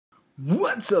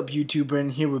What's up, YouTube?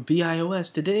 Brandon here with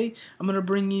iOS. Today, I'm going to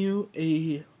bring you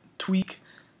a tweak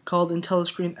called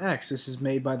Intelliscreen X. This is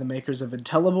made by the makers of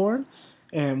Intelliborn,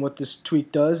 and what this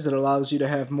tweak does is it allows you to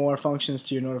have more functions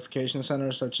to your notification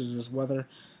center, such as this weather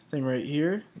thing right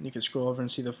here. And you can scroll over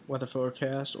and see the weather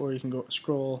forecast, or you can go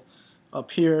scroll up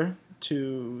here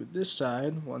to this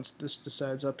side. Once this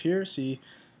decides up here, see,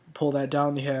 pull that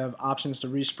down, you have options to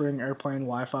respring, airplane,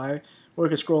 Wi-Fi, or you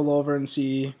can scroll over and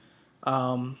see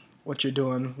what you're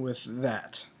doing with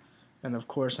that. And of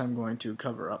course I'm going to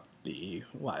cover up the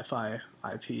Wi-Fi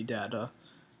IP data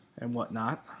and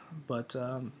whatnot, but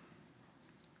you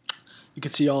can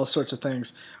see all sorts of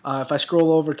things. If I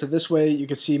scroll over to this way, you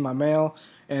can see my mail,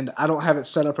 and I don't have it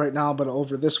set up right now, but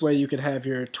over this way you can have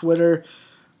your Twitter,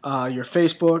 your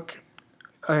Facebook,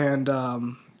 and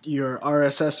your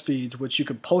RSS feeds, which you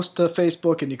could post to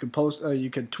Facebook and you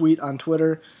could tweet on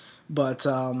Twitter, but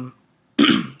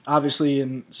obviously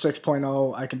in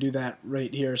 6.0 I can do that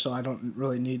right here, so I don't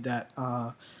really need that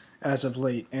as of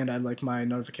late, and I like my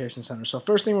notification center. So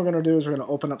first thing we're going to do is we're going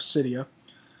to open up Cydia,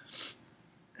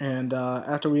 and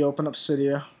after we open up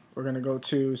Cydia, we're going to go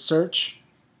to search,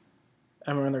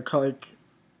 and we're going to click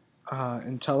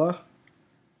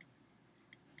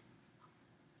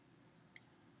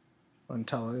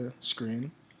Intelliscreen,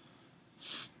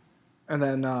 and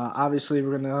then obviously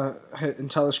we're going to hit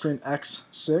Intelliscreen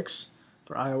X6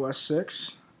 for iOS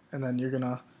 6, and then you're going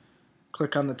to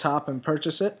click on the top and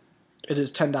purchase it. It is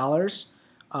 $10.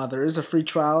 There is a free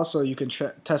trial, so you can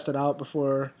test it out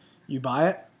before you buy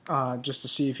it, just to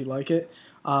see if you like it.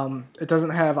 It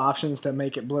doesn't have options to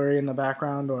make it blurry in the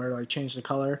background or like change the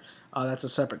color. That's a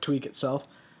separate tweak itself.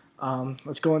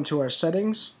 Let's go into our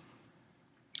settings,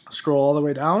 scroll all the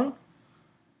way down,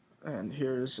 and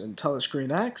here's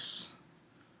Intelliscreen X.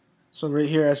 So right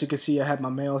here, as you can see, I have my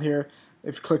mail here.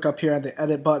 If you click up here at the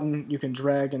edit button, you can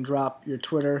drag and drop your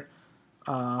Twitter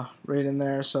right in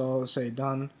there. So say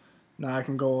done. Now I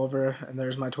can go over, and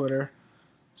there's my Twitter.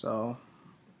 So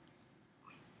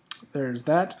there's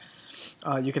that.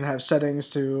 You can have settings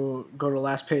to go to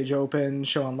last page open,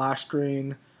 show on lock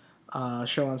screen,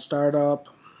 show on startup,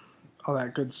 all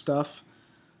that good stuff.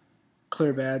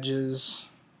 Clear badges,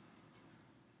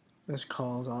 missed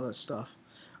calls, all that stuff.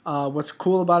 What's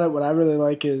cool about it, what I really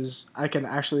like, is I can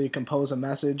actually compose a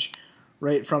message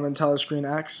right from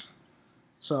Intelliscreen X.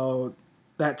 So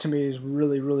that to me is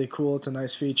really, really cool. It's a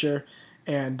nice feature.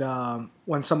 And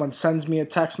when someone sends me a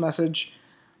text message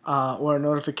or a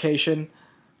notification,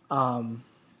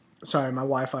 sorry, my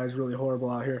Wi-Fi is really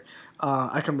horrible out here.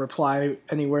 I can reply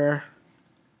anywhere.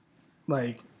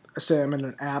 Like, say I'm in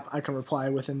an app, I can reply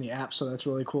within the app, so that's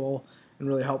really cool and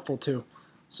really helpful too.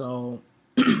 So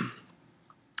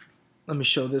let me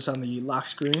show this on the lock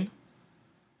screen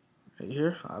right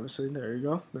here. Obviously, there you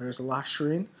go. There's a lock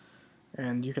screen,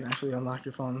 and you can actually unlock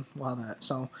your phone while that.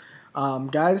 So,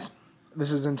 guys,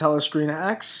 this is Intelliscreen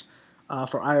X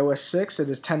for iOS 6. It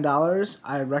is $10.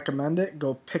 I recommend it.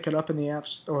 Go pick it up in the App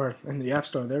Store.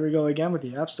 There we go again with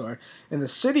the App Store. In the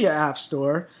Cydia App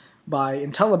Store by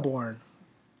Intelliborn.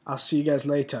 I'll see you guys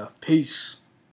later. Peace.